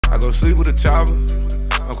go sleep with a chopper.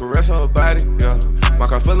 I'm caressing her body, yeah. My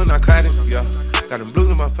car feeling narcotic, yeah. Got them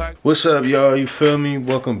blues in my pocket. What's up, y'all? You feel me?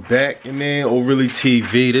 Welcome back, man.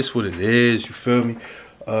 OhReallyTV. This what it is. You feel me?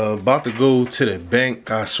 About to go to the bank.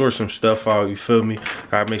 Gotta sort some stuff out. You feel me?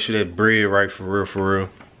 Gotta make sure that bread right for real, for real.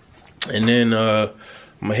 And then I'm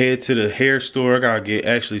gonna head to the hair store. I gotta get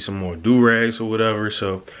actually some more do-rags or whatever.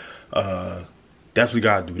 So definitely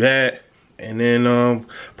gotta do that. And then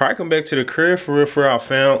probably come back to the crib for real, for real. I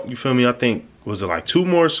found, you feel me? I think, was it like 2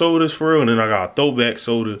 more sodas for real? And then I got a throwback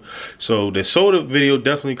soda. So the soda video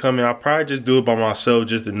definitely coming. I'll probably just do it by myself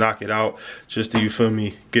just to knock it out. Just to, you feel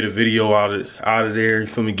me, get a video out of there. You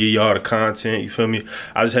feel me, give y'all the content. You feel me?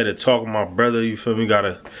 I just had to talk with my brother. You feel me?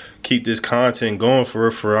 Gotta keep this content going for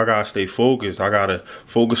real, for real. I gotta stay focused. I gotta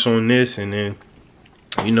focus on this, and then,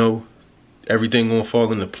 you know, everything gonna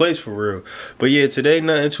fall into place for real. But yeah, today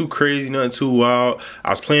nothing too crazy, nothing too wild. I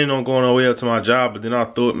was planning on going all the way up to my job, but then I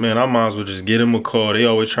thought, man, I might as well just get them a call. They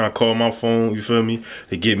always try to call my phone, you feel me,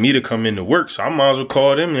 to get me to come into work. So I might as well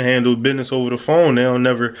call them and handle business over the phone. They don't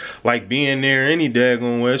never like being there any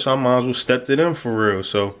daggone way, so I might as well step to them for real.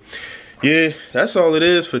 So yeah, that's all it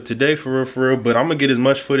is for today, for real, for real. But I'm gonna get as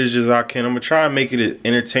much footage as I can. I'm gonna try and make it as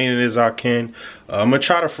entertaining as I can. I'm gonna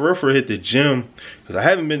try to, for real, for real, hit the gym, because I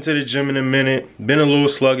haven't been to the gym in a minute. Been a little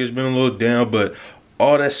sluggish, been a little down, but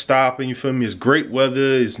all that stopping, you feel me, it's great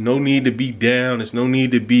weather. There's no need to be down. There's no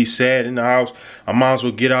need to be sad in the house. I might as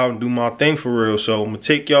well get out and do my thing for real. So I'm gonna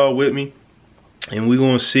take y'all with me, and we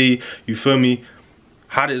gonna see, you feel me,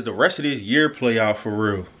 how does the rest of this year play out for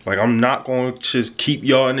real. Like, I'm not going to just keep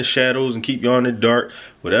y'all in the shadows and keep y'all in the dark.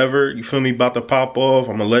 Whatever, you feel me, about to pop off,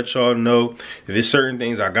 I'm going to let y'all know. If there's certain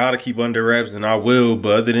things I got to keep under wraps, then I will.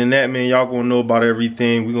 But other than that, man, y'all going to know about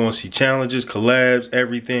everything. We're going to see challenges, collabs,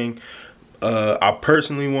 everything. I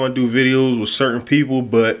personally want to do videos with certain people,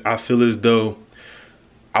 but I feel as though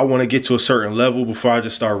I want to get to a certain level before I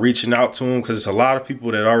just start reaching out to them, because it's a lot of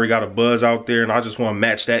people that already got a buzz out there, and I just want to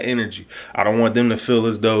match that energy. I don't want them to feel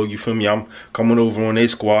as though, you feel me, I'm coming over on their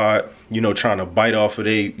squad, you know, trying to bite off of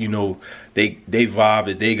they, you know, they vibe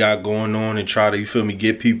that they got going on and try to, you feel me,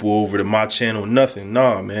 get people over to my channel. Nothing.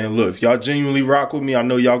 Nah, man. Look, if y'all genuinely rock with me, I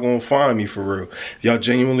know y'all gonna find me for real. If y'all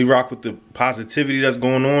genuinely rock with the positivity that's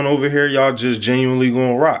going on over here, y'all just genuinely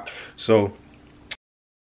gonna rock. So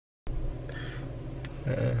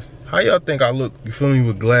how y'all think I look, you feel me,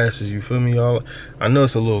 with glasses? You feel me, y'all? I know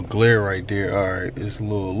it's a little glare right there. All right, it's a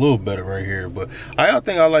little better right here. But how y'all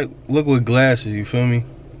think I look with glasses? You feel me?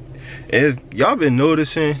 If y'all been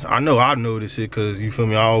noticing, I know I notice it, because, you feel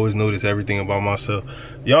me, I always notice everything about myself.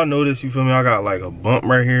 Y'all notice, you feel me, I got like a bump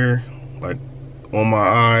right here, like on my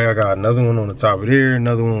eye. I got another one on the top of there,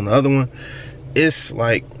 another one on the other one. It's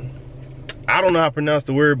like, I don't know how to pronounce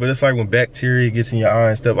the word, but it's like when bacteria gets in your eye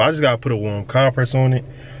and stuff. I just gotta put a warm compress on it.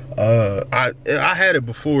 I had it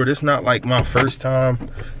before. It's not like my first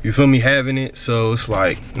time, you feel me, having it. So it's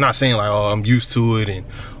like, I'm not saying like, oh, I'm used to it and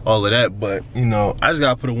all of that, but, you know, I just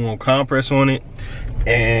gotta put a warm compress on it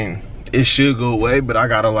and it should go away. But I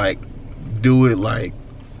gotta like do it like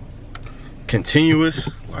continuous,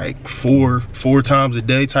 like four times a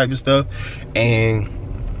day type of stuff. And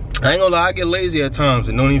I ain't gonna lie, I get lazy at times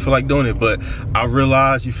and don't even feel like doing it, but I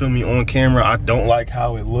realize, you feel me, on camera, I don't like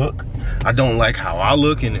how it look. I don't like how I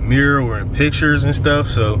look in the mirror or in pictures and stuff.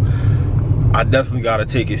 So I definitely gotta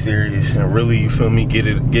take it serious and really, you feel me, get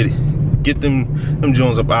them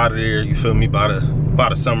Jones up out of there, you feel me, by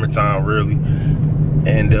the summertime, really.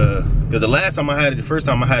 And because the last time I had it, the first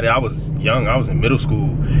time I had it, I was young, I was in middle school,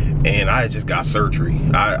 and I had just got surgery.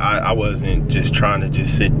 I wasn't just trying to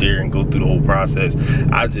just sit there and go through the whole process.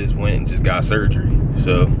 I just went and just got surgery.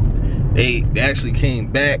 So they actually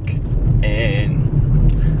came back,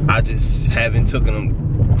 and I just haven't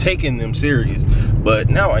taken them serious. But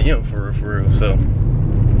now I am, for real. So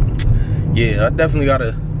yeah, I definitely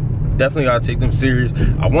gotta take them serious.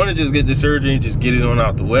 I want to just get the surgery and just get it on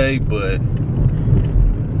out the way, but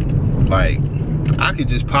like, I could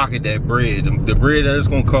just pocket that bread, the bread that it's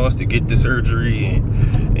gonna cost to get the surgery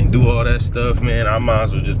and do all that stuff, man. I might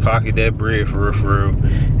as well just pocket that bread for real,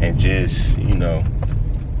 and just, you know,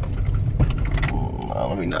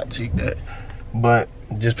 let me not take that, but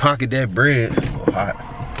just pocket that bread,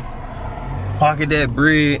 pocket that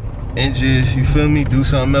bread, and just, you feel me, do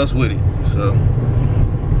something else with it. So,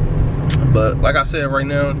 but like I said, right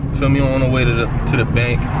now, you feel me, on the way to the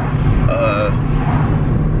bank.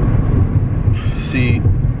 See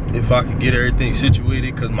if I could get everything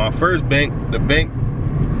situated, because my first bank, the bank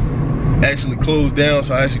actually closed down,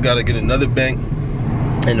 so I actually got to get another bank.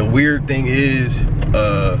 And the weird thing is,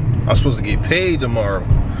 I'm supposed to get paid tomorrow,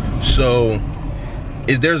 so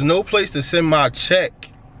if there's no place to send my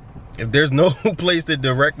check if there's no place to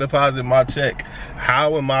direct deposit my check,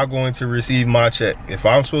 how am I going to receive my check? If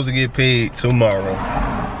I'm supposed to get paid tomorrow,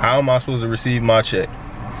 how am I supposed to receive my check?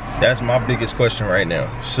 That's my biggest question right now.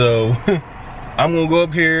 So I'm gonna go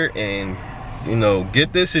up here and, you know,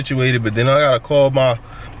 get this situated, but then I gotta call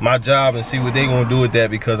my job and see what they gonna do with that,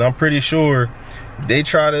 because I'm pretty sure they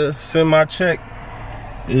try to send my check,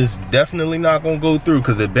 it's definitely not gonna go through,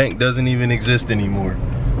 because the bank doesn't even exist anymore.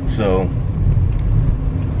 So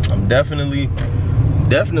I'm definitely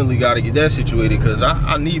gotta get that situated, because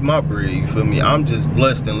I need my bread, you feel me? I'm just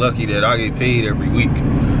blessed and lucky that I get paid every week.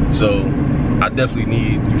 So I definitely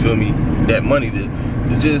need, you feel me, that money to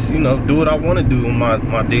just, you know, do what I want to do on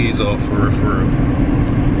my days off for real.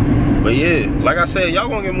 But yeah, like I said, y'all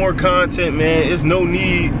gonna get more content, man. There's no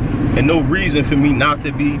need and no reason for me not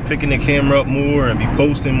to be picking the camera up more and be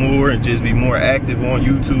posting more and just be more active on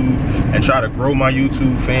YouTube and try to grow my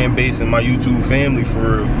YouTube fan base and my YouTube family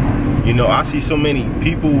for real. You know, I see so many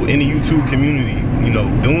people in the YouTube community, you know,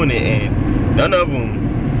 doing it, and none of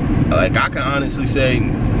them, like, I can honestly say,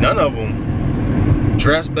 none of them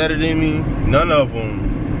dress better than me. None of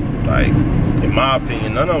them, like, in my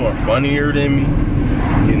opinion, none of them are funnier than me,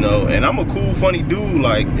 you know. And I'm a cool, funny dude.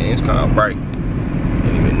 Like, dang, it's kind of bright.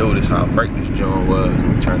 Didn't even notice how bright this joint was.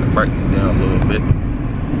 I'm trying to brighten this down a little bit.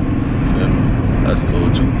 You feel me? That's a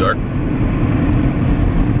little too dark.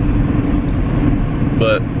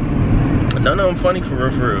 But none of them funny for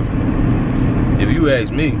real. If you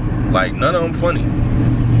ask me, like, none of them funny.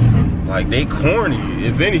 Like, they corny.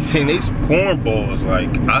 If anything, they some cornballs. Like,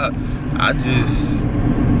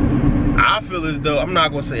 I feel as though, I'm not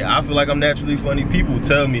gonna say I feel like I'm naturally funny. People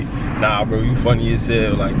tell me, nah, bro, you funny as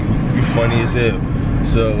hell. Like, you funny as hell.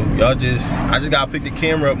 So I just gotta pick the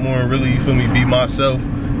camera up more and really, you feel me, be myself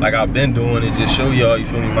like I've been doing, and just show y'all, you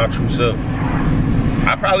feel me, my true self.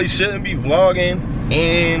 I probably shouldn't be vlogging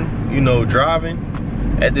and, you know, driving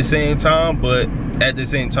at the same time, but at the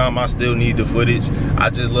same time, I still need the footage. I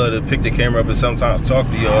just love to pick the camera up and sometimes talk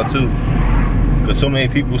to y'all too. Cause so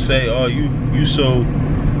many people say, oh, you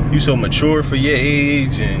so mature for your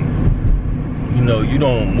age, and, you know, you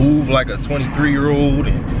don't move like a 23-year-old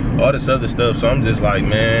and all this other stuff. So I'm just like,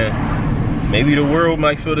 man, maybe the world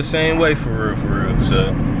might feel the same way for real.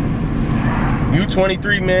 So you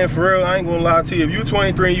 23, man, for real, I ain't gonna lie to you. If you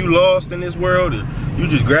 23 and you lost in this world, or you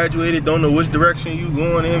just graduated, don't know which direction you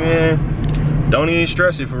going in, man, don't even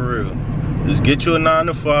stress it for real. Just get you a 9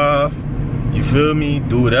 to 5. You feel me?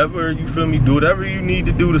 Do whatever, you feel me? Do whatever you need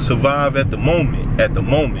to do to survive at the moment.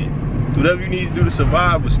 Do whatever you need to do to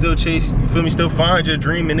survive, but still chase, you feel me? Still find your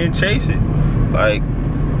dream and then chase it. Like,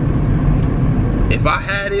 if I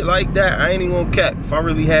had it like that, I ain't even gonna cap. If I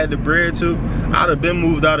really had the bread to, I'd have been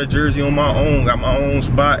moved out of Jersey on my own, got my own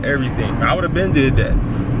spot, everything. I would have been did that.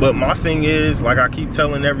 But my thing is, like I keep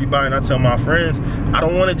telling everybody, and I tell my friends, I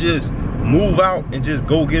don't want to just move out and just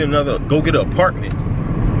go get an apartment.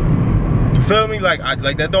 You feel me? Like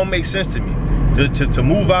that don't make sense to me. To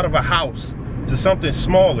move out of a house to something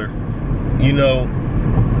smaller, you know,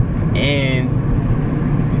 and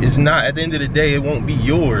it's not, at the end of the day, it won't be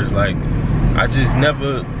yours. Like, I just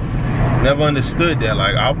never understood that.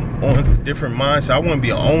 Like, I'm on a different mindset. I want to be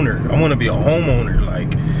an owner. I want to be a homeowner.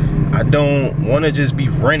 Like, I don't want to just be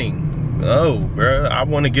renting. Oh, bro, I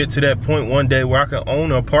want to get to that point one day where I can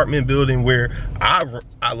own an apartment building where I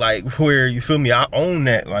like, where, you feel me, I own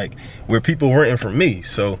that, like, where people renting from me.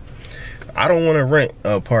 So I don't want to rent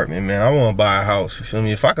an apartment, man. I want to buy a house, you feel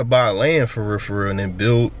me? If I could buy land for real and then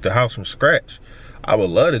build the house from scratch, I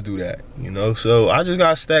would love to do that, you know? So I just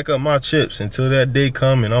gotta stack up my chips until that day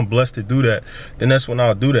come and I'm blessed to do that. Then that's when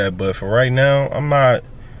I'll do that. But for right now, I'm not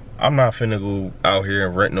finna go out here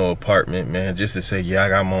and rent no apartment, man, just to say, yeah, I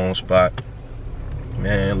got my own spot.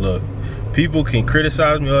 Man, look, people can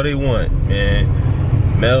criticize me all they want,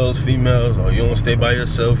 man. Males, females, oh, you don't stay by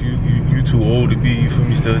yourself, you too old to be, you feel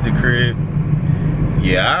me, still at the crib.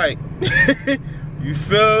 Yeah, alright. You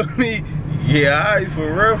feel me? Yeah, alright,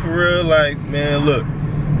 for real, like, man, look,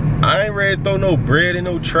 I ain't ready to throw no bread in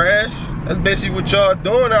no trash. That's basically what y'all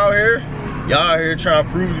doing out here. Y'all out here trying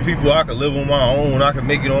to prove to people I can live on my own, I can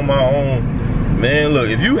make it on my own. Man, look,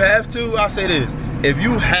 if you have to, I'll say this, if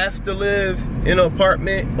you have to live in an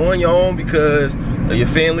apartment on your own because your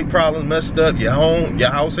family problems messed up, your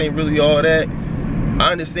house ain't really all that,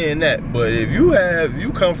 I understand that. But if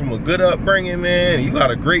you come from a good upbringing, man, and you got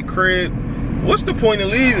a great crib, what's the point of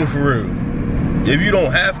leaving for real? If you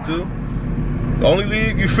don't have to, only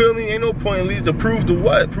leave, you feel me? Ain't no point in leaving to prove to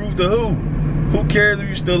what? Prove to who? Who cares if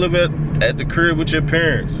you still live at the crib with your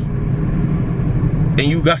parents? And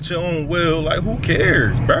you got your own will, like, who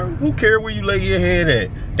cares, bro? Who cares where you lay your head at?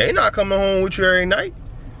 They not coming home with you every night.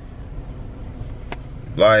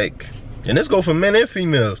 Like, and this go for men and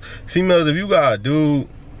females. Females, if you got a dude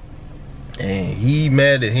and he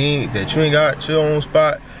mad that that you ain't got your own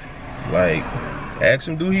spot, like, ask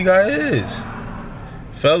him, do he got his?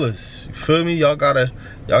 Fellas, you feel me? Y'all gotta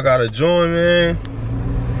join, man.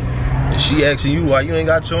 And she asking you why you ain't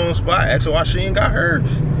got your own spot, ask her why she ain't got hers.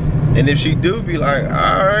 And if she do, be like,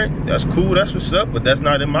 all right, that's cool, that's what's up, but that's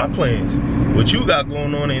not in my plans. What you got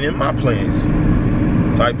going on ain't in my plans,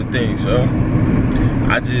 type of thing. So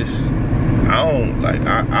I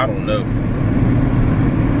don't know.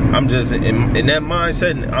 I'm just in that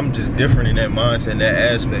mindset. I'm just different in that mindset, in that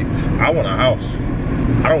aspect. I want a house.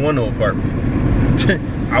 I don't want no apartment.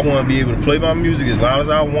 I want to be able to play my music as loud as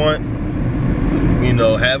I want. You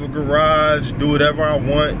know, have a garage, do whatever I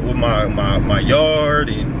want with my yard,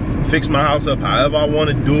 and fix my house up however I want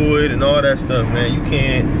to do it, and all that stuff, man. You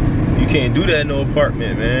can't do that in no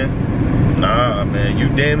apartment, man. Nah, man. You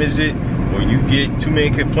damage it, or you get too many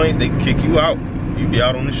complaints, they kick you out. You be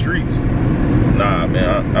out on the streets. Nah,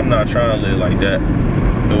 man. I'm not trying to live like that.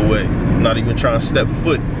 No way. I'm not even trying to step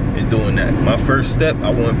foot in doing that. My first step,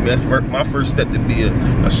 I want my first step to be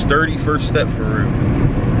a sturdy first step for real.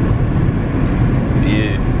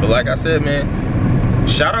 Yeah, but like I said, man,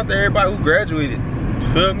 shout out to everybody who graduated.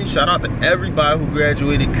 Feel me? Shout out to everybody who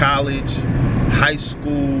graduated college, high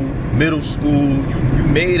school, middle school. You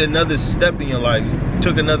made another step in your life. You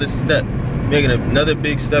took another step, making another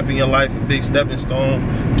big step in your life, a big stepping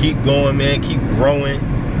stone. Keep going, man. Keep growing.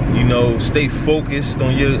 You know, stay focused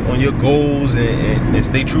on your goals, and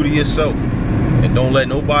stay true to yourself. And don't let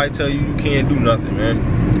nobody tell you can't do nothing,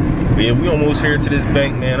 man. But yeah, we almost here to this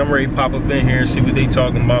bank, man. I'm ready to pop up in here and see what they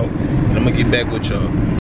talking about, and I'm gonna get back with y'all.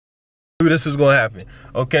 This was gonna happen.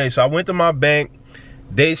 Okay, so I went to my bank.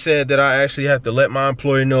 They said that I actually have to let my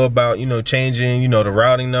employer know about, you know, changing, you know, the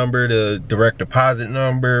routing number, the direct deposit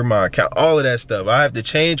number, my account, all of that stuff. I have to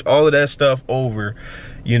change all of that stuff over,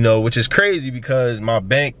 you know, which is crazy because my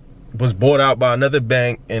bank was bought out by another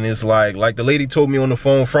bank, and it's like the lady told me on the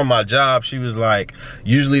phone from my job. She was like,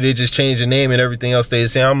 usually they just change the name and everything else stays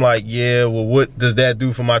the same. I'm like, yeah, well, what does that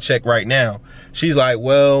do for my check right now? She's like,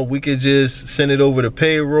 well, we could just send it over to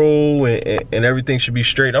payroll, and everything should be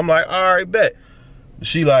straight. I'm like, all right, bet.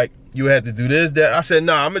 She like, you had to do this, that. I said,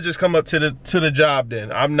 nah, I'm gonna just come up to the job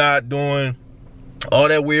then. I'm not doing all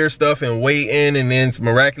that weird stuff and waiting, and then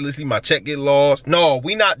miraculously my check get lost. No,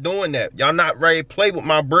 we not doing that. Y'all not ready to play with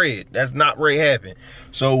my bread. That's not ready to happen.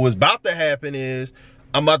 So what's about to happen is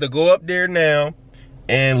I'm about to go up there now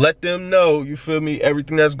and let them know, you feel me,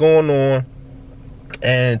 everything that's going on,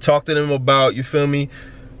 and talk to them about, you feel me,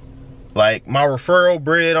 like my referral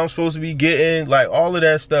bread I'm supposed to be getting, like all of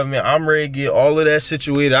that stuff, man. I'm ready to get all of that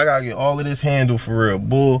situated. I gotta get all of this handled for real.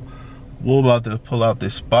 Bull about to pull out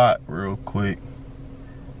this spot real quick.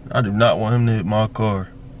 I do not want him to hit my car.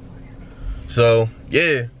 So,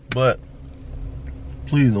 yeah, but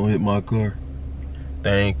please don't hit my car.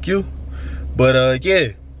 Thank you. But yeah,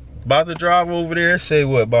 about to drive over there, say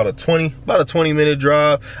what, about a 20-minute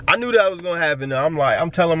drive. I knew that was gonna happen.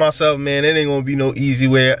 I'm telling myself, man, it ain't gonna be no easy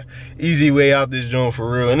way out this joint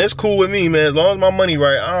for real. And it's cool with me, man. As long as my money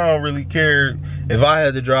right, I don't really care if I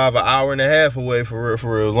had to drive an hour and a half away for real,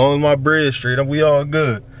 for real. As long as my bread is straight, we all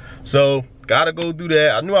good. So gotta go do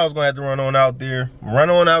that. I knew I was gonna have to run on out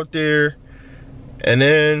there, and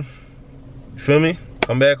then, you feel me,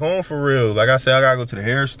 come back home for real. Like I said, I gotta go to the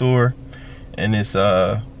hair store, and it's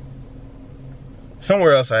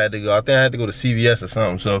somewhere else I had to go. I think I had to go to CVS or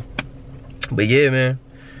something. So, but yeah, man,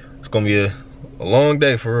 it's gonna be a long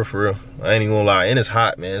day for real. I ain't even gonna lie, and it's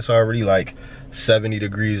hot, man. It's already like 70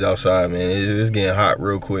 degrees outside, man. It's getting hot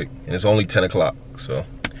real quick, and it's only 10 o'clock. So,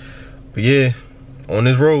 but yeah, on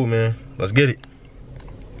this road, man. Let's get it.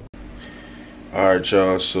 Alright,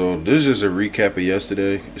 y'all, so this is a recap of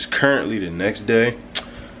yesterday. It's currently the next day,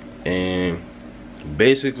 and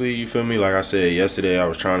basically, you feel me, like I said, yesterday I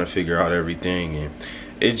was trying to figure out everything, and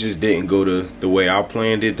it just didn't go the way I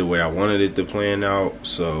planned it, the way I wanted it to plan out.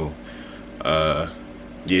 So yeah,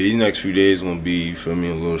 these next few days gonna be, you feel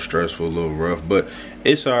me, a little stressful, a little rough, but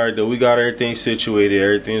it's alright though. We got everything situated,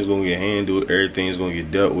 everything's gonna get handled, everything's gonna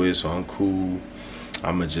get dealt with, so I'm cool.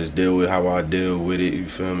 I'ma just deal with how I deal with it, you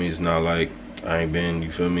feel me? It's not like I ain't been,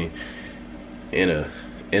 you feel me, in a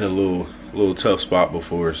little tough spot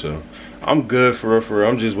before, so I'm good for real.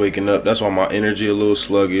 I'm just waking up. That's why my energy a little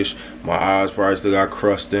sluggish. My eyes probably still got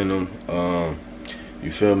crust in them.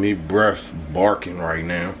 You feel me? Breath barking right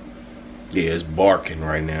now. Yeah, it's barking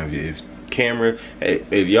right now. If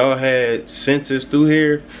if y'all had senses through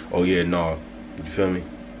here, oh yeah, no, you feel me?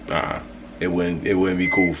 It wouldn't be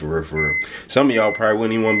cool for real. Some of y'all probably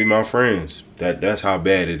wouldn't even want to be my friends. That's how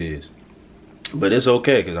bad it is. But it's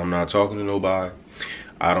okay because I'm not talking to nobody.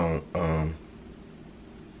 I don't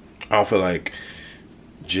feel like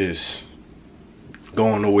just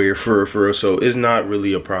going nowhere for real. So it's not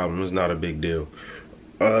really a problem. It's not a big deal.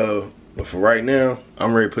 But for right now,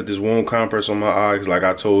 I'm ready to put this warm compress on my eyes, like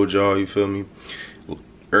I told y'all, you feel me,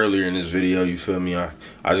 earlier in this video, you feel me. I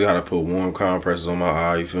just gotta put warm compresses on my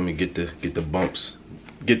eye, you feel me, get the bumps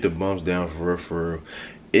down for real.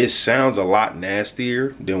 It sounds a lot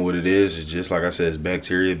nastier than what it is. It's just like I said, it's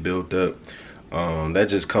bacteria built up. That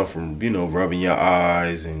just come from, you know, rubbing your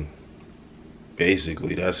eyes, and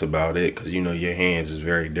basically that's about it, because you know your hands is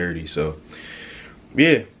very dirty. So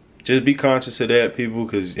yeah, just be conscious of that, people,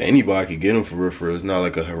 because anybody can get them for real. It's not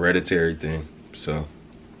like a hereditary thing. So,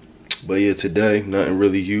 but yeah, today, nothing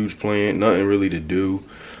really huge planned, nothing really to do.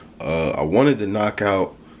 I wanted to knock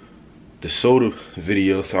out the soda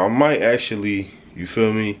video, so I might actually, you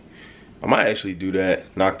feel me, I might actually do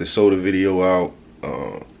that, knock the soda video out,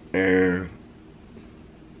 and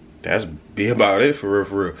that's be about it for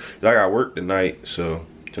real. I got work tonight, so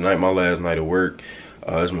tonight my last night of work.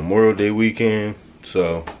 It's Memorial Day weekend,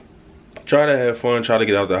 so try to have fun, try to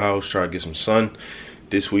get out the house, try to get some sun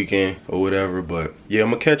this weekend or whatever. But yeah,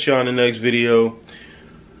 I'm gonna catch y'all in the next video.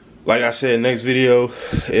 Like I said, next video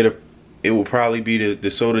it will probably be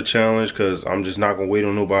the soda challenge, because I'm just not gonna wait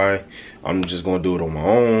on nobody. I'm just gonna do it on my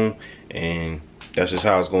own, and that's just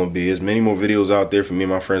how it's gonna be. There's many more videos out there for me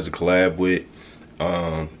and my friends to collab with,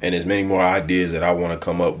 and there's many more ideas that I want to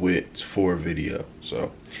come up with for a video.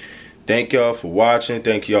 So thank y'all for watching,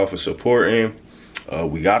 thank y'all for supporting.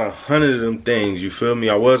 We got 100 of them things, you feel me.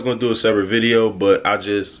 I was gonna do a separate video, but I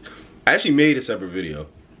actually made a separate video.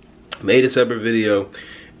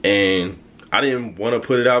 And I didn't want to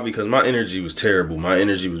put it out because my energy was terrible. My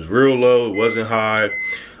energy was real low, it wasn't high.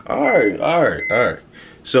 All right.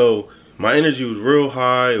 So my energy was real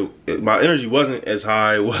high. My energy wasn't as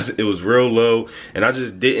high, it was real low, and I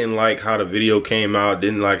just didn't like how the video came out,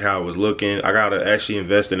 didn't like how it was looking. I gotta actually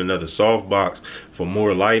invest in another softbox for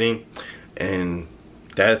more lighting, and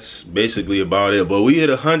that's basically about it. But we hit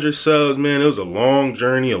 100 subs, man. It was a long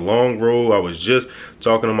journey, a long road. I was just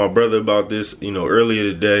talking to my brother about this, you know, earlier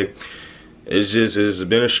today. It's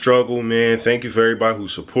been a struggle, man. Thank you for everybody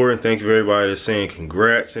who's supporting. Thank you for everybody that's saying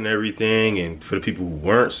congrats and everything. And for the people who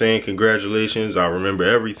weren't saying congratulations, I remember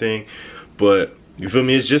everything. But you feel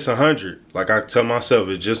me? It's just 100. Like I tell myself,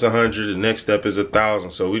 it's just 100. The next step is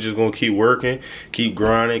 1,000. So we just gonna keep working, keep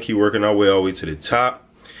grinding, keep working our way all the way to the top.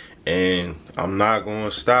 And I'm not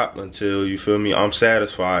gonna stop until, you feel me, I'm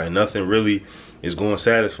satisfied. And nothing really is gonna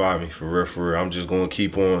satisfy me for real. I'm just gonna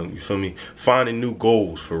keep on, you feel me, finding new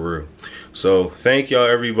goals for real. So thank y'all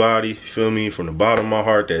everybody, you feel me, from the bottom of my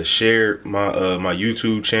heart, that shared my my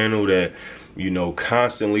YouTube channel, that, you know,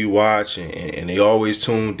 constantly watch, and they always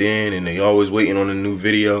tuned in, and they always waiting on a new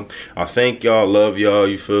video. I thank y'all, love y'all,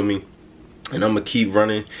 you feel me. And I'm gonna keep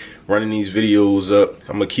running these videos up.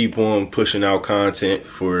 I'm gonna keep on pushing out content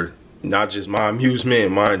for not just my amusement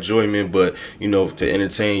and my enjoyment, but, you know, to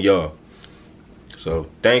entertain y'all. So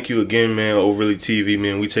thank you again, man. OhReallyTV,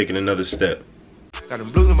 man. We taking another step. Got them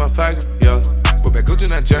blues in my pocket, yeah. But back Gucci,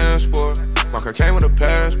 not Jam Sport. My car came with a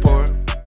passport.